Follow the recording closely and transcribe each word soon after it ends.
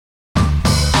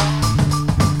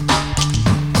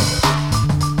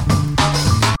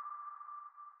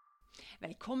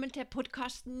Velkommen til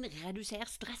podcasten Reduser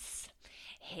stress.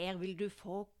 Her vil du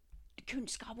få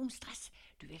kunnskap om stress,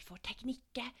 du vil få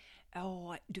teknikker,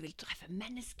 og du vil treffe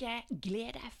mennesker.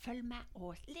 Gled deg, følg med,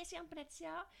 og les igjen på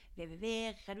nettsida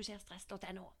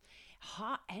www.reduserstress.no.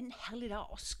 Ha en herlig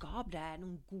dag, og skap deg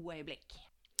noen gode øyeblikk.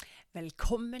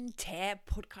 Velkommen til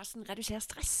podcasten Reduser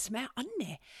stress med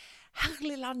Annie.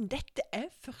 Herlig land, dette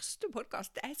er første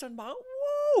podcast. Det er sånn bare,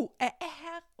 wow, jeg er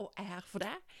her, og jeg er her for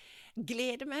deg.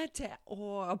 Gleder meg til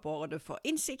å både få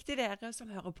innsikt i dere som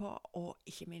hører på, og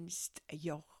ikke minst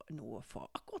gjøre noe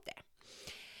for akkurat det.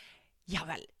 Ja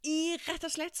vel, rett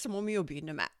og slett så må vi jo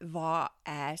begynne med hva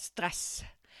er stress.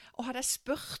 Og hadde jeg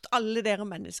spurt alle dere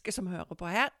mennesker som hører på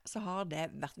her, så har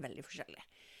det vært veldig forskjellig.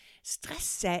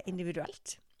 Stress er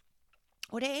individuelt,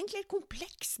 og det er egentlig et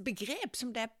kompleks begrep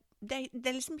som det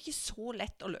er liksom ikke så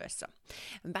lett å løse.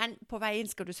 Men på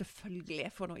veien skal du selvfølgelig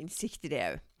få noe innsikt i det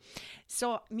også. Så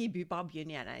vi bare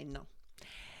begynner igjen nå.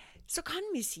 Så kan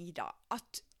vi si da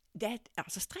at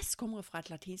stress kommer fra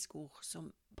et latinsk ord som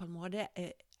på en måte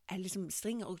er liksom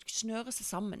stringer og snører seg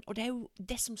sammen. Og det er jo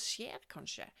det som skjer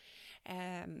kanskje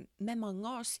med mange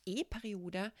av oss i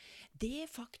perioder. Det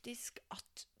er faktisk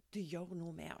at det gjør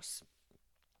noe med oss.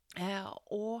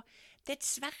 Og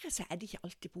dessverre så er det ikke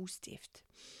alltid positivt.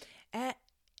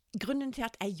 Grunnen til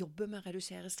at jeg jobber med å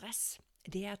redusere stress,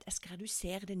 det er at jeg skal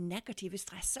redusere det negative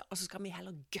stresset, og så skal vi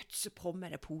heller gutse på med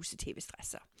det positive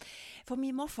stresset. For vi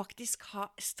må faktisk ha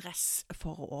stress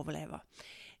for å overleve.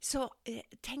 Så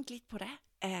tenk litt på det.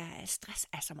 Stress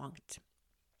er så mangt.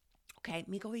 Ok,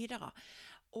 vi går videre.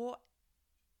 Og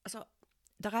altså,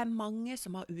 det er mange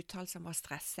som har uttalt som var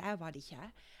stresset, hva de ikke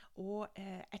er. Og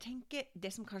jeg tenker, det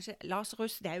som kanskje,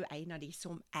 Lazarus, det er jo en av de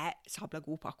som er sabla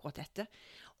god på akkurat dette.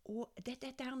 Og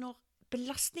dette er når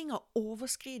belastninger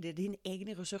overskrider dine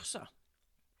egne ressurser.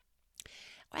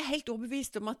 Og jeg er helt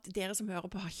overbevist om at dere som hører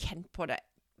på har kjent på det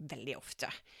veldig ofte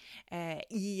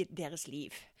i deres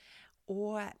liv.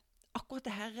 Og akkurat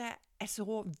det her er så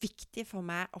viktig for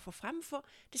meg å få frem, for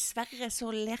dessverre så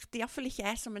lærte i hvert fall ikke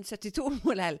jeg som en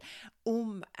 72-modell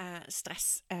om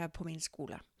stress på min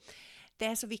skole. Det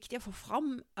er så viktig å få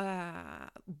frem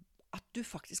at du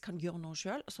faktisk kan gjøre noe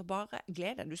selv, og så bare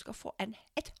gled deg. Du skal få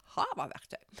et hav av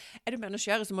verktøy. Er du mer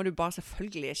nysgjerrig, så må du bare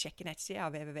selvfølgelig sjekke nettsida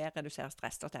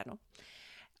www.reduserstress.no.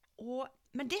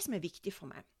 Men det som er viktig for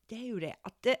meg, det er jo det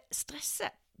at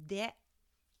stresset, det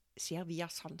skjer via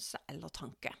sanse eller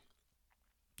tanke.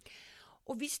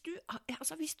 Og hvis du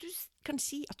kan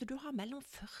si at du har mellom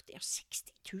 40 og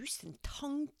 60 000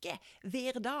 tanker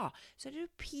hver dag, så er det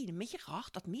jo pinlig ikke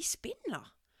rart at vi spinner.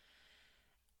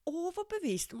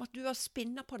 Overbevist om at du har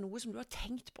spinnet på noe som du har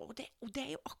tenkt på, og det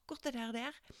er jo akkurat det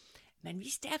der. Men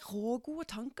hvis det er rågode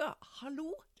tanker, hallo,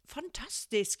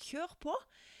 fantastisk, kjør på.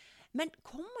 Men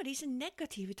kommer disse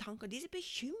negative tanker, disse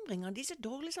bekymringene, disse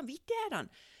dårlige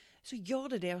samvittighetene, så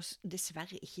gjør det oss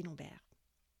dessverre ikke noe bedre.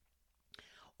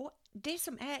 Og det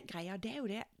som er greia, det er jo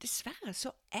det, dessverre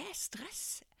så er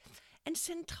stress en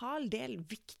sentral del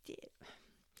viktig.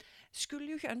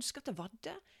 Skulle jo ikke ønske at det var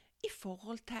det, i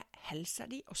forhold til helsa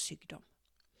di og sykdom.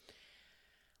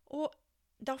 Og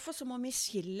derfor så må vi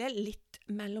skille litt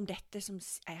mellom dette som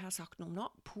jeg har sagt noe om nå,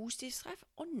 positiv stress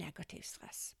og negativ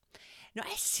stress. Når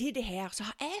jeg sitter her, så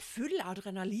har jeg full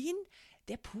adrenalin,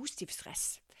 det er positiv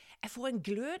stress. Jeg får en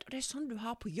glød, og det er sånn du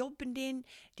har på jobben din,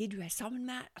 de du er sammen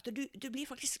med, at du blir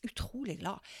faktisk utrolig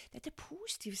glad. Dette er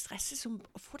positiv stresset som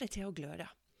får deg til å gløde.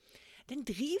 Den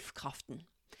drivkraften,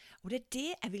 og det er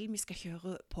det jeg vil vi skal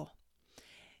kjøre på.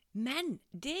 Men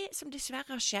det som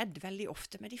dessverre har skjedd veldig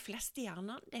ofte med de fleste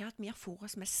hjernene, det er at vi har for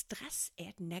oss med stress er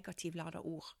et negativt ladet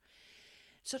ord.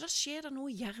 Så da skjer det noe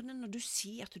i hjernen når du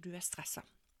sier at du er stresset.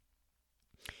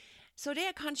 Så det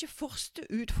er kanskje første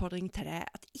utfordring til deg,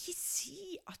 at ikke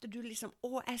si at du liksom,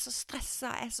 jeg er så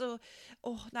stresset,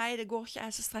 nei, det går ikke, jeg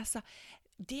er så stresset.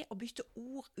 Det å bytte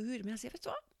ord ut med å si, vet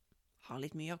du hva, har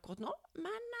litt mye akkurat nå,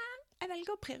 men jeg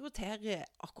velger å prioritere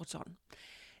akkurat sånn.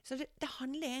 Så det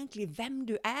handler egentlig om hvem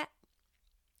du er,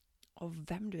 og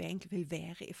hvem du egentlig vil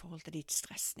være i forhold til ditt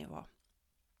stressnivå.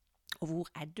 Og hvor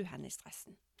er du hen i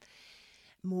stressen?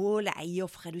 Målet er å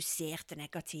få redusert det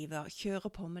negative,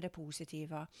 kjøre på med det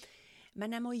positive.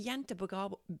 Men jeg må igjen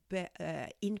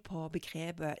inn på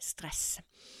begrepet stress.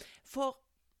 For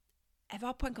jeg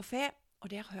var på en kafé, og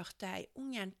der hørte jeg en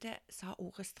ung jente sa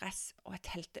ordet stress, og jeg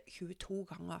telte 22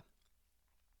 ganger.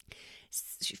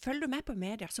 Følger du med på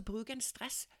media, så bruker en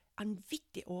stress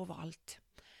anvittig overalt.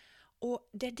 Og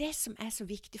det er det som er så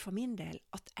viktig for min del,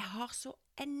 at jeg har så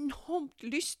enormt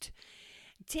lyst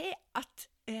til at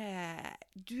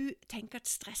du tenker at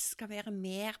stress skal være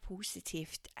mer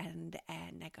positivt enn det er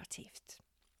negativt.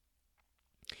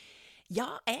 Ja,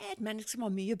 jeg er et menneske som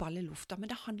har mye ball i lufta, men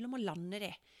det handler om å lande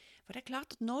det. For det er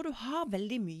klart at når du har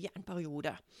veldig mye en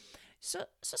periode, så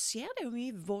skjer det jo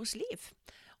mye i vårt liv.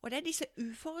 Og det er disse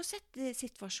uforutsette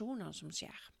situasjonene som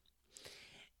skjer.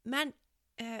 Men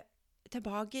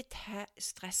tilbake til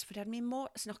stress, for vi må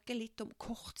snakke litt om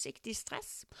kortsiktig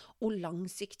stress og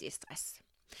langsiktig stress.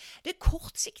 Det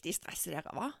kortsiktige stresset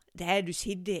dere, hva? Det er du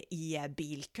sitter i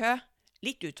bilkø,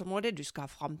 litt utålmodig, du skal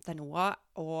fram til noe,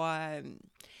 og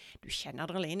du kjenner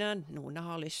adrenalinet. Noen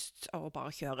har lyst å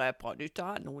bare kjøre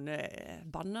bråduta, noen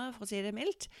banner, for å si det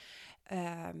mildt.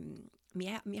 Vi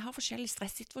har forskjellige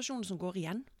stressituasjoner som går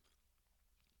igjen.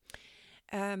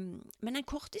 Men en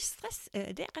kortsiktig stress,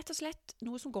 det er rett og slett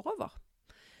noe som går over.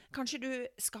 Kanskje du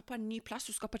skal på en ny plass,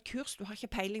 du skal på et kurs, du har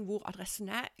ikke peiling hvor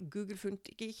adressen er, Google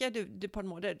funker ikke, på en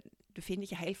måte, du finner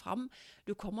ikke helt fram,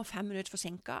 du kommer 5 minutter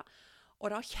forsinket, og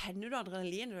da kjenner du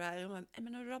adrenalin,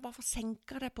 men når du da bare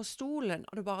forsinker deg på stolen,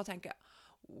 og du bare tenker,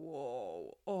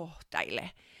 wow, deilig,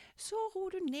 så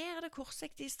roer du ned det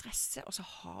kortsiktige stresset, og så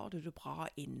har du det bra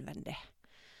innvendig.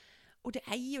 Og det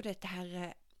er jo dette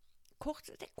her,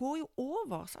 det går jo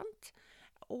over, sant?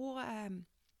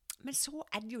 Men så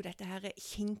er det jo dette her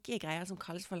kinkige greier som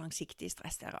kalles for langsiktig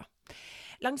stress.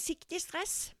 Langsiktig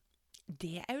stress,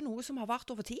 det er jo noe som har vært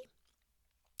over tid.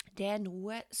 Det er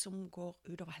noe som går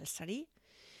utover helsa di.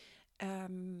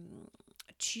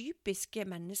 Typiske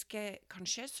mennesker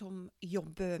kanskje som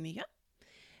jobber mye,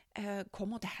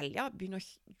 kommer til helga, begynner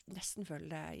nesten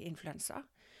føle influensa.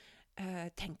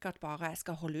 Tenker at bare jeg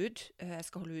skal holde ut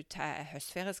til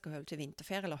høstferie, jeg skal holde ut til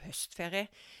vinterferie eller høstferie,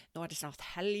 nå er det snart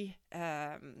helg,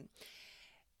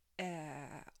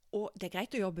 og det er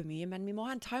greit å jobbe mye, men vi må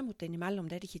ha en time-out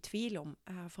innimellom, det er det ikke tvil om,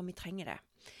 for vi trenger det.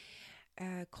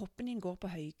 Kroppen din går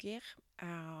på høygir,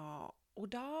 og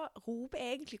da roper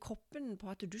egentlig kroppen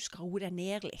på at du skal roe deg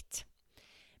ned litt.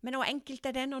 Men hvor enkelt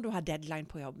er det når du har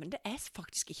deadline på jobben? Det er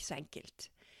faktisk ikke så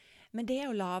enkelt. Men det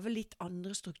å lage litt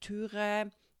andre strukturer,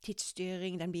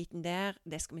 tidsstyring, den biten der,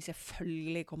 det skal vi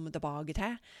selvfølgelig komme tilbake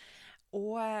til.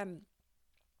 Og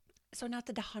sånn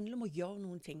at det handler om å gjøre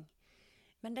noen ting.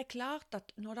 Men det er klart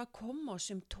at når det kommer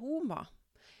symptomer,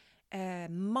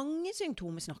 mange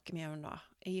symptomer snakker vi om nå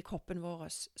i kroppen vår,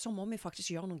 så må vi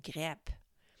faktisk gjøre noen grep.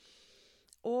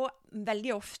 Og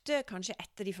veldig ofte, kanskje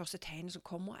etter de første tegnene som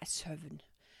kommer, er søvn.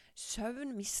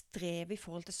 Søvn, vi strever i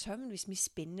forhold til søvn hvis vi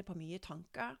spinner på mye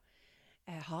tanker,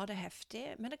 har det heftig,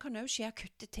 men det kan også skje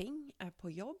akutte ting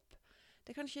på jobb.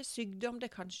 Det kan skje sykdom,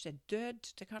 det kan skje død,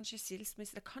 det kan skje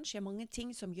skilsmisse, det kan skje mange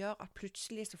ting som gjør at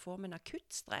plutselig så får vi en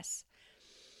akutt stress.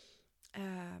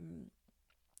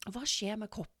 Hva skjer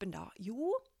med kroppen da?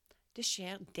 Jo, det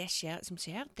er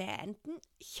enten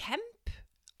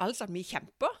altså at vi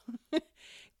kjemper,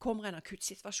 kommer en akutt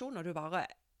situasjon, og du bare,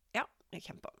 ja, jeg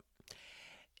kjemper.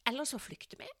 Eller så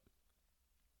flykter vi.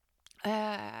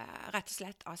 Rett og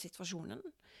slett av situasjonen.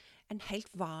 En helt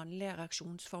vanlig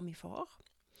reaksjonsform vi får.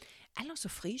 Eller så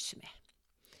fryser vi.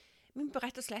 Vi blir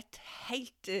rett og slett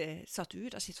helt satt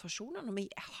ut av situasjonen når vi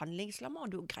er handlingslammet,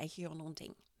 og du greier ikke å gjøre noen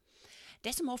ting.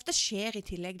 Det som ofte skjer i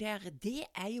tillegg det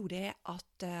er jo det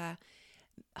at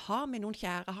har vi noen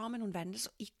kjære, har vi noen venner,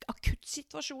 så i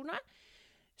akuttsituasjoner,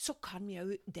 så kan vi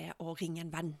jo det å ringe en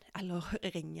venn, eller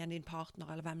ringe din partner,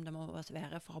 eller hvem det må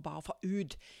være, for å bare få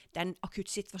ut den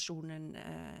akuttsituasjonen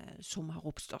som har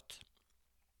oppstått.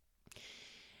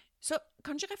 Så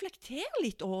kanskje reflektere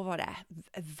litt over det.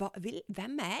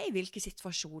 Hvem er i hvilke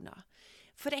situasjoner?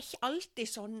 For det er ikke alltid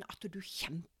sånn at du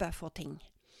kjemper for ting.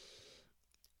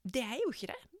 Det er jo ikke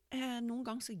det. Noen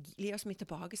ganger så gir oss vi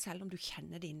tilbake selv om du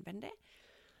kjenner det innvendig.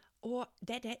 Og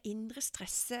det er det indre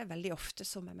stresset veldig ofte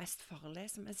som er mest farlig,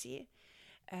 som jeg sier.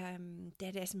 Det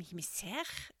er det som ikke vi ser.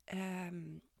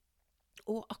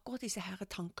 Og akkurat disse her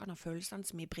tankene og følelsene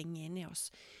som vi bringer inn i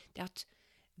oss, det at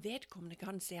vedkommende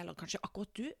kan se, eller kanskje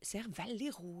akkurat du, ser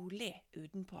veldig rolig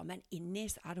utenpå, men inni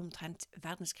så er det omtrent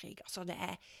verdenskrig. Altså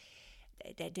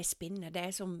det spinner. Det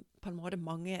er som på en måte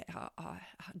mange,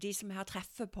 de som jeg har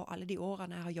treffet på alle de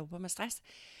årene jeg har jobbet med stress,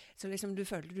 så liksom du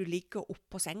føler du ligger opp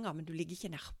på senga, men du ligger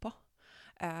ikke nærpå.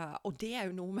 Og det er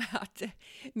jo noe med at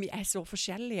vi er så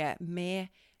forskjellige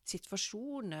med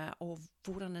situasjoner, og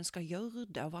hvordan en skal gjøre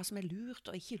det, og hva som er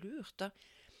lurt og ikke lurt.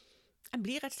 En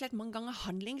blir rett og slett mange ganger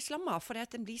handlingslammet, fordi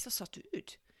at en blir så satt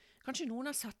ut. Kanskje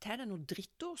noen har satt til deg noen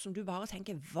drittord som du bare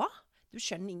tenker, hva? Du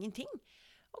skjønner ingenting.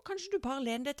 Og kanskje du bare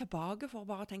lener deg tilbake for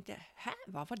å bare tenke, hæ,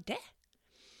 hva var det?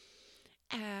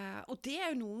 Og det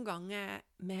er jo noen ganger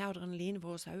med adrenalin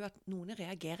vår også, at noen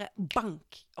reagerer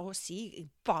bank og sier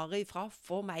bare ifra,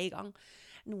 få meg i gang.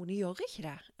 Noen gjør ikke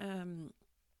det.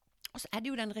 Og så er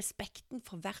det jo den respekten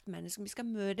for hvert menneske. Vi skal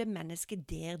møte mennesker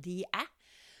der de er.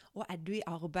 og er du i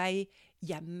arbeid,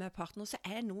 hjemme, partner, så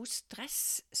er det noe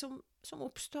stress som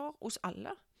oppstår hos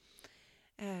alle.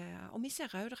 Og vi ser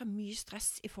også det er mye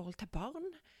stress i forhold til barn.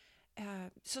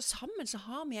 Så sammen så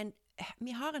har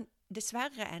vi har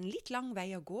dessverre en litt lang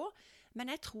vei å gå, men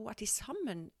jeg tror at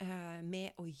sammen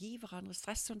med å gi hverandre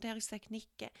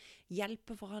stresshåndteringsteknikker,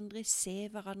 hjelpe hverandre, se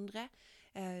hverandre,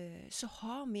 så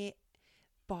har vi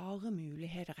bare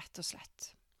muligheter, rett og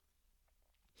slett.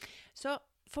 Så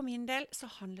for min del så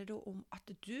handler det om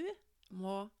at du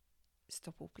må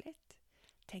stoppe opp litt,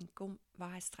 tenke om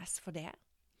hva er stress for det.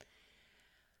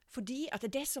 Fordi at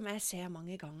det som jeg ser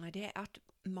mange ganger, det er at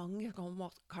mange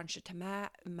kommer kanskje til meg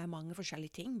med mange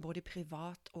forskjellige ting, både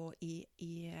privat og i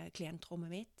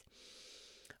klientrommet mitt.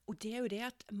 Og det er jo det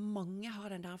at mange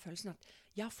har den der følelsen at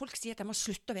ja, folk sier at jeg må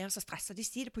slutte å være så stresset. De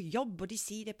sier det på jobb, og de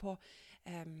sier det på...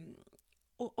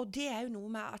 Og det er jo noe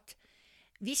med at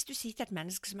hvis du sier til et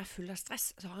menneske som er full av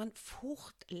stress, så har han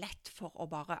fort lett for å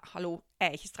bare, hallo, jeg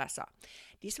er ikke stresset.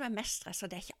 De som er mest stresset,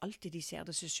 det er ikke alltid de ser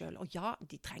det seg selv, og ja,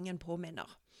 de trenger en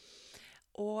påminner.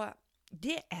 Og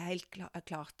det er helt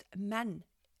klart, men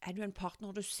er du en partner,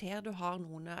 og du ser du har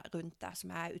noen rundt deg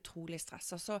som er utrolig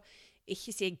stresset, så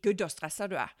ikke si, gud, og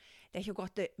stresset du er. Det er ikke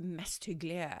godt det mest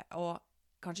hyggelige, og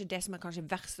kanskje det som er kanskje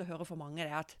verst å høre for mange, det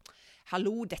er at,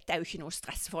 hallo, dette er jo ikke noe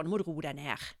stress for, nå må du roe deg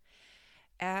ned.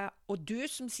 Og du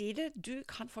som sier det, du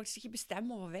kan faktisk ikke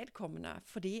bestemme over vedkommende,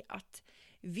 fordi at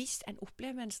hvis en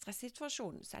opplever en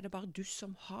stresssituasjon, så er det bare du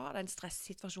som har den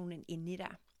stresssituasjonen inni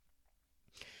deg.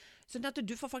 Sånn at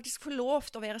du får faktisk få lov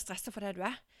til å være stresset for det du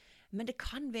er. Men det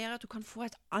kan være at du kan få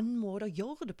et annen måte å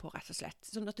gjøre det på, rett og slett.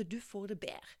 Sånn at du får det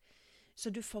bedre.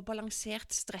 Så du får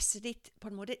balansert stresset ditt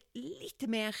på en måte litt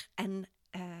mer enn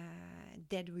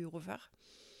det du gjorde før.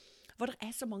 For det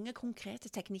er så mange konkrete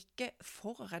teknikker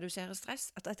for å redusere stress,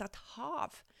 at det er et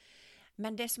hav.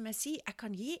 Men det som jeg sier, jeg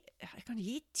kan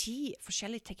gi 10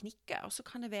 forskjellige teknikker, og så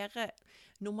kan det være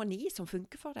nummer 9 som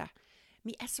funker for det.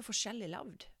 Vi er så forskjellig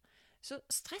lavd. Så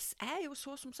stress er jo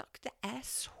så, som sagt, det er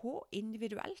så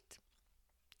individuelt.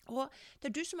 Og det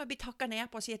er du som har blitt hakket ned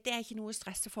på å si at det er ikke noe å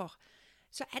stresse for.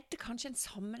 Så er det kanskje en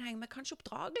sammenheng med kanskje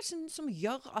oppdragelsen som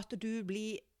gjør at du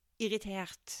blir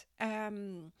irritert.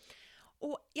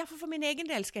 Og ja, for min egen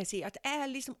del skal jeg si at jeg har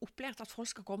liksom opplevd at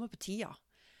folk skal komme på tida.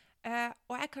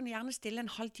 Og jeg kan gjerne stille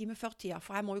en halv time før tida,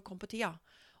 for jeg må jo komme på tida.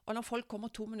 Og når folk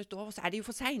kommer 2 minutter over, så er det jo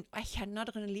for sent, og jeg kjenner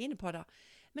adrenalinet på det.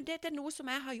 Men dette er noe som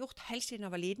jeg har gjort helt siden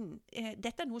jeg var liten.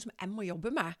 Dette er noe som jeg må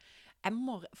jobbe med. Jeg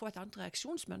må få et annet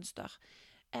reaksjonsmønster.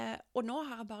 Og nå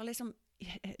har jeg bare liksom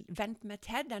vent meg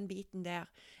til den biten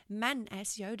der. Men jeg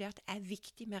sier jo det at det er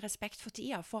viktig med respekt for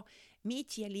tida, for min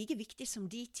tid er like viktig som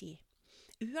de tid.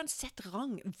 Uansett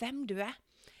rang, hvem du er,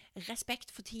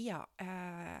 respekt for tida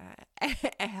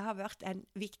har vært en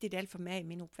viktig del for meg i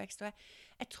min oppvekst. Og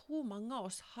jeg tror mange av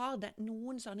oss har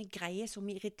noen sånne greier som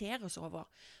vi irriterer oss over.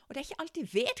 Og det er ikke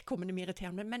alltid vedkommende vi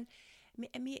irriterer, men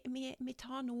vi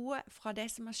tar noe fra det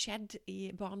som har skjedd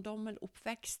i barndommen,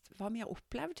 oppvekst, hva vi har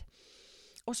opplevd.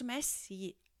 Og som jeg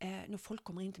sier, når folk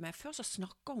kommer inn til meg, før så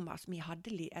snakker om at vi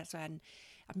hadde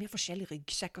at vi har forskjellige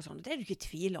ryggsekk og sånn, det er det ikke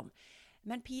tvil om.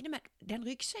 Men den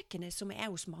ryggsekken som er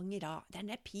hos mange i dag,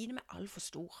 den er pine med alt for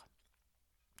stor.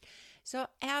 Så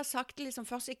jeg har sagt liksom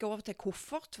først ikke over til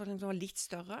koffert, for den var litt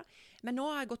større, men nå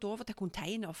har jeg gått over til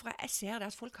container, for jeg ser det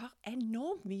at folk har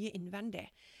enormt mye innvendig.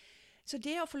 Så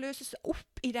det å få løses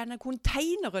opp i denne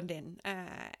containeren din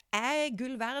er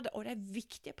gull verd, og det er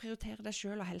viktig å prioritere deg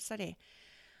selv og helsa di.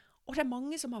 Og det er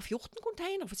mange som har 14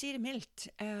 container, for å si det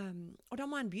mildt, og da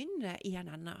må en begynne i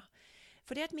en ende.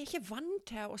 For det at vi ikke er vant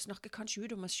til å snakke kanskje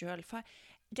ut om oss selv. For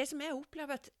det som jeg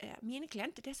opplever at mine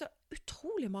klienter, det er så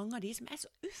utrolig mange av de som er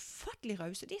så ufattelig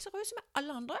rause. De er så rause med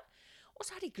alle andre, og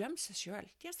så har de glemt seg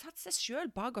selv. De har satt seg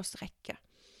selv bak oss rekke.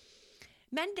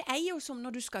 Men det er jo som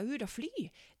når du skal ut og fly.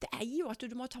 Det er jo at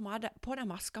du må ta på deg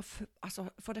masker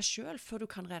for deg selv før du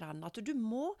kan redde andre. At du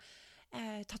må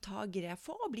ta tag i det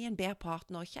for å bli en bedre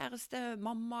partner, kjæreste,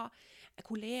 mamma,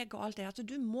 kollega og alt det. At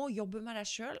du må jobbe med deg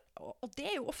selv, og det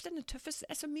er jo ofte den tøffeste.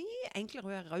 Det er så mye enklere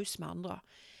å være raus med andre.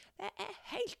 Det er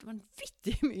helt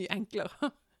vanvittig mye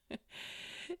enklere.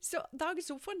 Så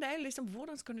dagens ordførende er liksom,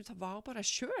 hvordan skal du ta vare på deg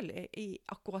selv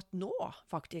akkurat nå,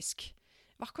 faktisk?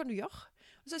 Hva kan du gjøre?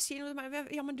 Og så sier du til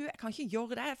meg, ja, men jeg kan ikke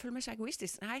gjøre det, jeg føler meg så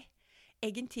egoistisk. Nei,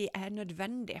 egentlig er det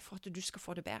nødvendig for at du skal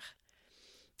få det bedre.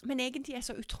 Men egentlig er det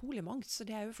så utrolig mangt, så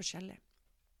det er jo forskjellig.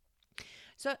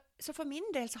 Så for min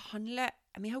del så handler,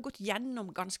 vi har gått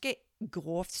gjennom ganske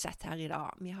grovt sett her i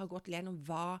dag. Vi har gått gjennom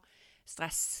hva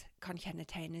stress kan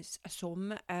kjennetegnes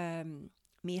som.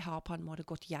 Vi har på en måte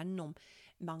gått gjennom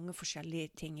mange forskjellige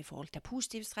ting i forhold til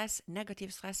positiv stress,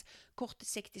 negativ stress,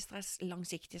 kortsiktig stress,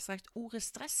 langsiktig stress. Ordet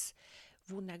stress,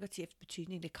 hvor negativt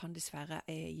betydning det kan dessverre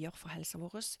gjøre for helsa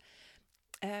vår.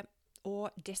 Og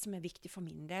det som er viktig for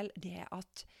min del, det er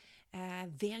at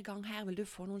hver gang her vil du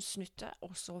få noen snutter,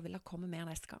 og så vil det komme mer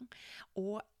neste gang.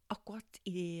 Og akkurat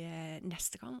i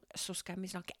neste gang så skal vi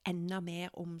snakke enda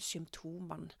mer om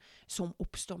symptomene som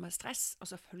oppstår med stress, og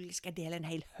selvfølgelig skal jeg dele en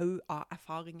hel haug av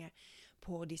erfaringer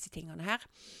på disse tingene her.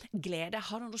 Glede,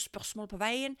 har du noen spørsmål på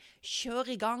veien? Kjør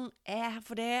i gang, jeg er her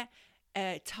for det.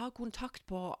 Ta kontakt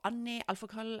på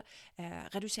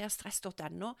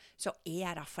annie@reduserstress.no, så er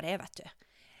jeg der for det, vet du.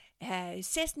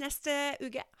 Ses neste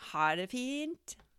uke. Ha det fint!